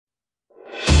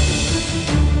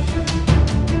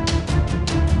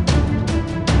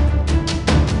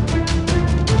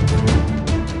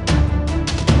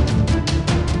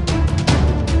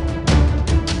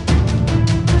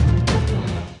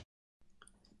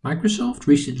Microsoft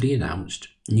recently announced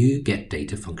new Get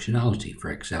Data functionality for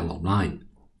Excel Online.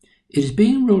 It is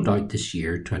being rolled out this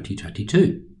year,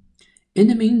 2022. In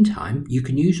the meantime, you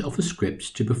can use Office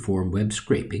scripts to perform web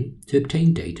scraping to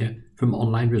obtain data from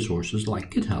online resources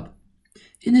like GitHub.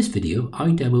 In this video,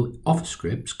 I demo Office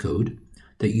scripts code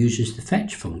that uses the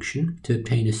fetch function to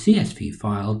obtain a CSV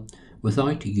file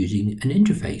without using an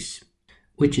interface,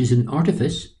 which is an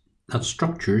artifice that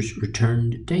structures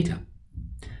returned data.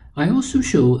 I also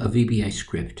show a VBA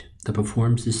script that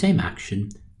performs the same action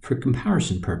for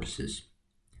comparison purposes.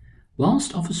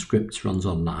 Whilst Office scripts runs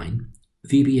online,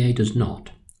 VBA does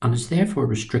not, and is therefore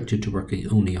restricted to working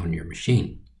only on your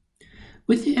machine.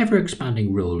 With the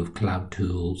ever-expanding role of cloud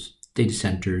tools, data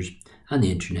centers, and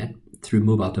the internet through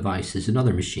mobile devices and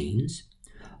other machines,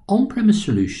 on-premise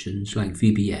solutions like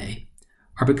VBA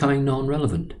are becoming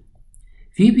non-relevant.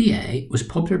 VBA was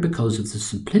popular because of the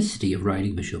simplicity of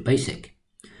writing Visual Basic.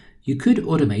 You could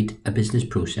automate a business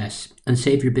process and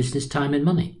save your business time and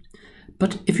money.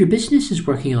 But if your business is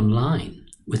working online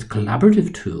with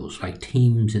collaborative tools like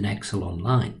Teams and Excel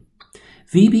Online,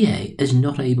 VBA is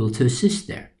not able to assist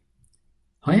there.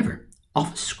 However,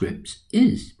 Office scripts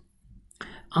is.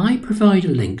 I provide a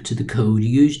link to the code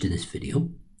used in this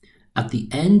video at the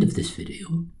end of this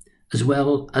video, as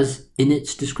well as in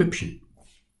its description.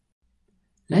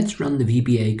 Let's run the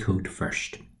VBA code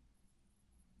first.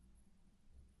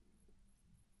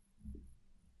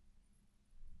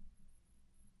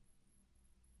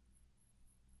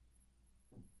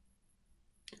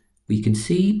 We can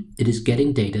see it is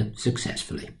getting data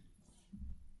successfully.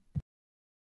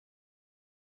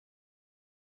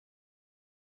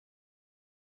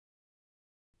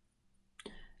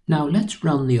 Now let's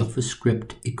run the Office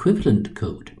script equivalent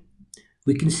code.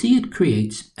 We can see it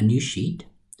creates a new sheet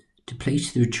to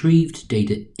place the retrieved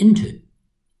data into.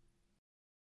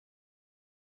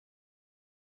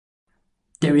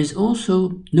 There is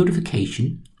also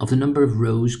notification of the number of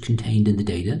rows contained in the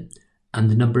data and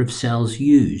the number of cells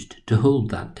used to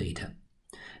hold that data.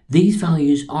 These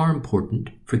values are important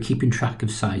for keeping track of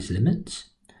size limits,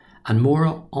 and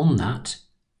more on that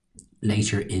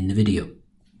later in the video.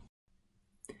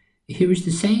 Here is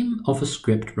the same Office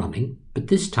script running, but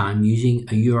this time using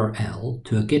a URL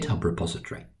to a GitHub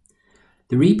repository.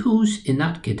 The repos in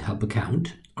that GitHub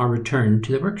account are returned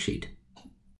to the worksheet.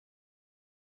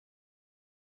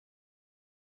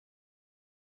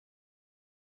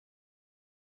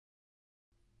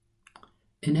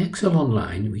 In Excel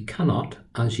Online, we cannot,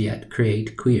 as yet,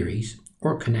 create queries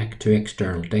or connect to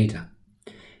external data.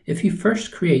 If you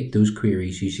first create those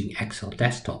queries using Excel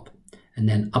Desktop and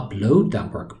then upload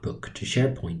that workbook to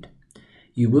SharePoint,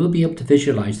 you will be able to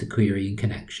visualize the query and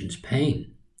connections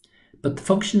pane. But the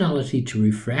functionality to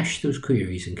refresh those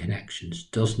queries and connections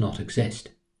does not exist.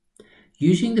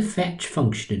 Using the fetch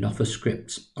function in Office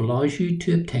scripts allows you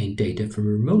to obtain data from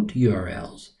remote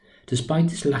URLs, despite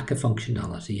this lack of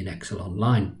functionality in Excel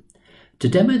Online. To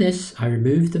demo this, I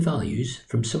remove the values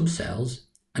from some cells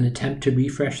and attempt to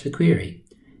refresh the query.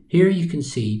 Here you can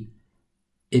see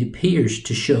it appears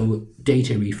to show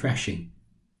data refreshing,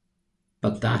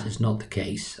 but that is not the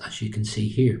case, as you can see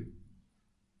here.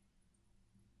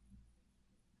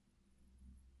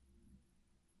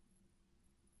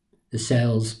 The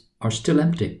cells are still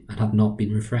empty and have not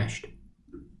been refreshed.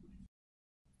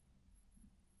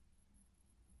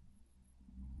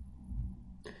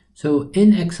 So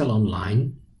in Excel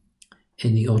Online,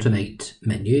 in the Automate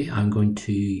menu, I'm going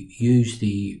to use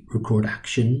the Record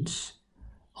Actions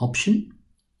option.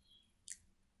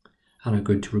 And I'm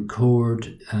going to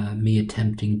record me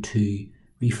attempting to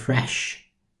refresh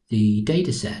the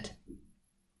data set.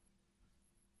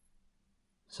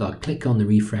 So I'll click on the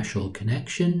Refresh All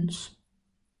Connections,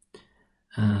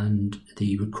 and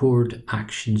the Record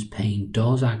Actions pane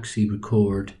does actually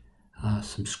record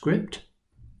some script.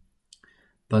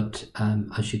 But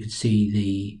as you can see,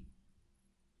 the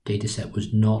dataset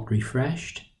was not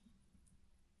refreshed.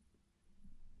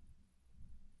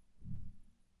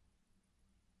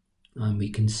 And we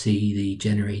can see the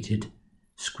generated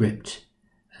script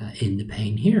in the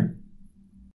pane here.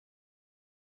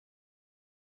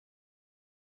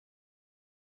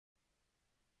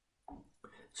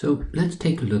 So let's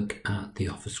take a look at the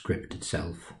Office script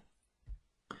itself.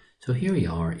 So here we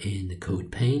are in the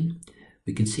code pane.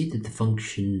 We can see that the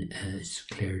function is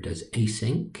declared as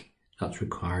async. That's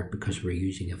required because we're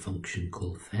using a function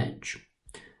called fetch.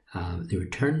 The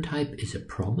return type is a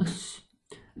promise,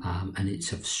 and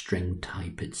it's of string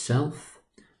type itself.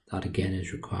 That again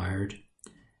is required.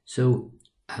 So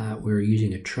we're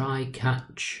using a try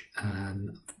catch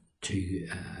to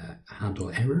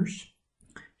handle errors.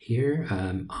 Here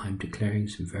I'm declaring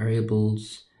some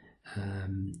variables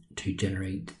to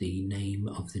generate the name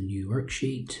of the new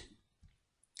worksheet.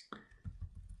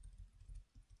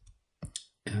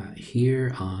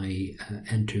 Here I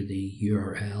enter the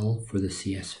URL for the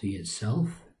CSV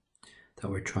itself that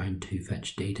we're trying to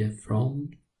fetch data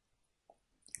from.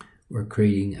 We're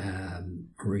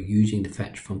using the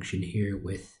fetch function here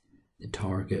with the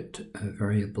target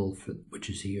variable which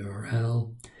is the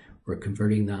URL. We're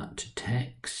converting that to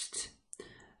text.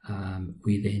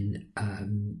 We then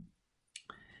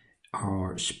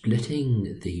are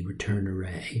splitting the return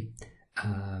array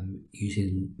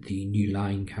using the new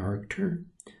line character.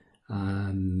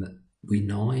 We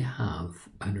now have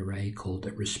an array called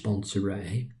a response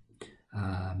array,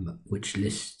 which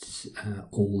lists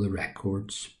all the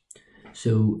records.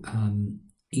 So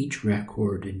each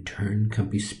record in turn can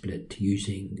be split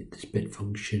using the split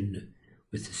function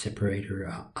with the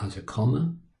separator as a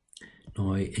comma.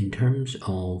 Now, in terms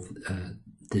of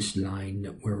this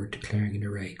line where we're declaring an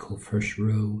array called first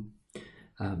row,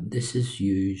 this is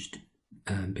used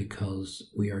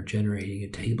because we are generating a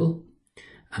table,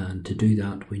 and to do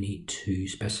that we need to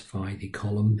specify the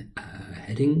column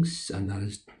headings, and that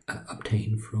is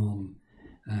obtained from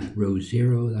row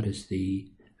 0, that is the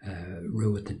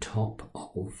row at the top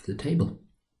of the table.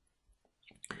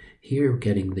 Here we're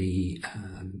getting the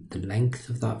length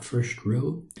of that first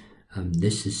row.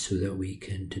 This is so that we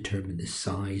can determine the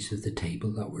size of the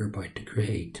table that we're about to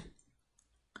create.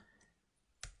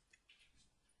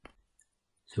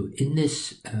 So in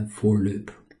this for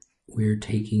loop, we're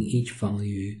taking each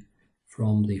value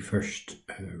from the first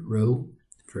row,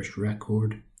 first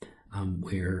record, and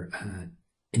we're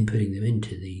inputting them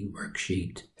into the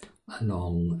worksheet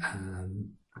along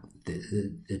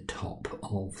the top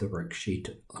of the worksheet,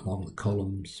 along the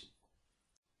columns.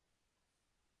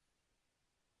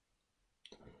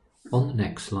 On the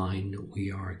next line,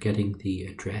 we are getting the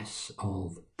address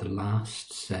of the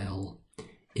last cell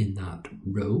in that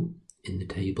row in the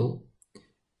table.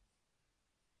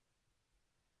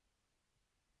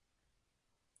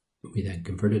 We then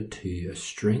convert it to a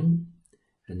string,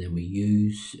 and then we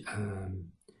use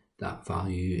that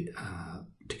value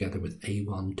together with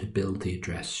A1 to build the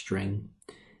address string,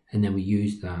 and then we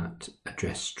use that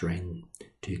address string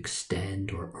to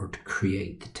extend or to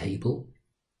create the table.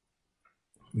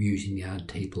 We're using the add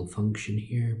table function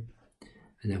here,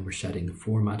 and then we're setting the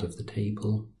format of the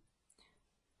table.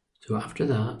 So after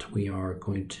that, we are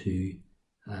going to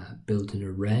build an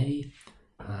array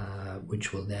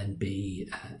which will then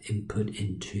be input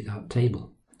into that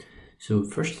table. So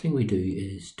first thing we do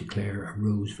is declare a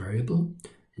rows variable.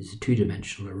 It's a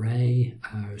two-dimensional array,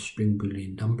 string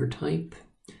boolean number type.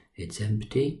 It's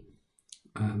empty.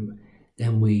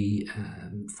 Then we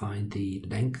find the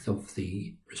length of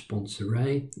the response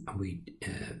array, and we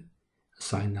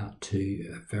assign that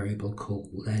to a variable called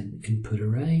then input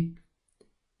array.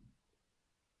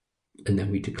 And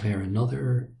then we declare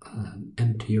another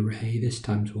empty array, this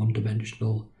time's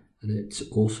one-dimensional, and it's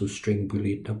also string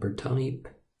boolean number type.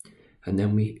 And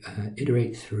then we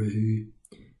iterate through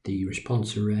the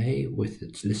response array with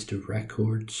its list of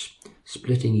records,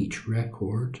 splitting each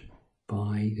record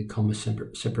by the comma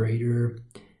separator,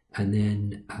 and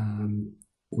then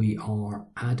we are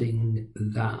adding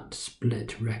that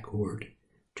split record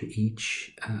to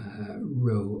each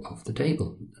row of the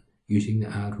table using the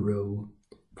add row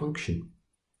function.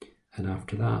 And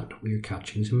after that, we are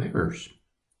catching some errors.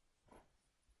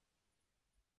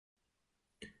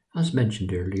 As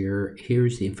mentioned earlier, here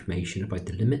is the information about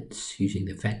the limits using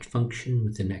the fetch function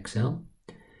within Excel.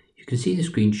 You can see the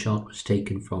screenshot was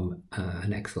taken from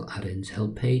an Excel add-ins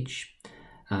help page,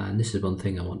 and this is one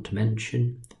thing I want to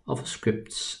mention. Office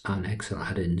scripts and Excel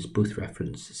add-ins both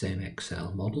reference the same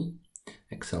Excel model,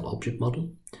 Excel object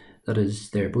model. That is,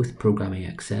 they're both programming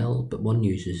Excel, but one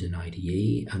uses an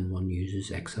IDE and one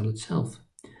uses Excel itself.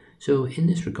 So in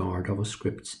this regard, Office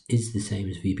scripts is the same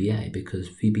as VBA because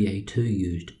VBA 2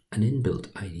 used an inbuilt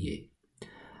IDE.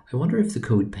 I wonder if the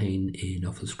code pane in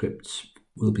Office scripts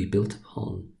will be built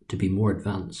upon to be more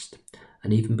advanced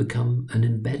and even become an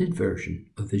embedded version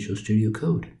of Visual Studio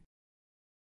Code.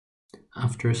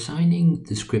 After assigning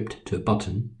the script to a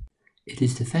button, it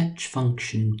is the fetch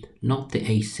function, not the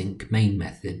async main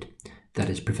method, that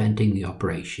is preventing the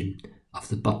operation of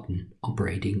the button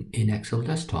operating in Excel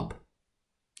Desktop,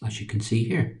 as you can see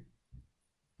here.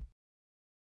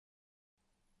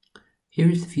 Here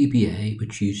is the VBA,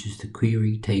 which uses the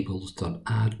query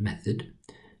tables.add method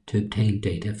to obtain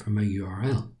data from a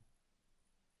URL.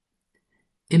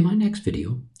 In my next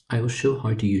video, I will show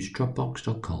how to use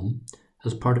Dropbox.com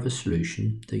as part of a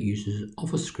solution that uses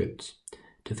Office scripts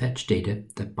to fetch data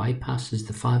that bypasses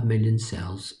the 5 million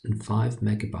cells and 5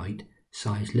 megabyte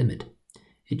size limit.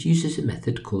 It uses a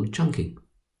method called chunking.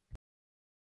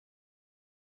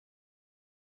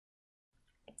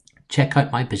 Check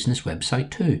out my business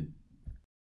website too.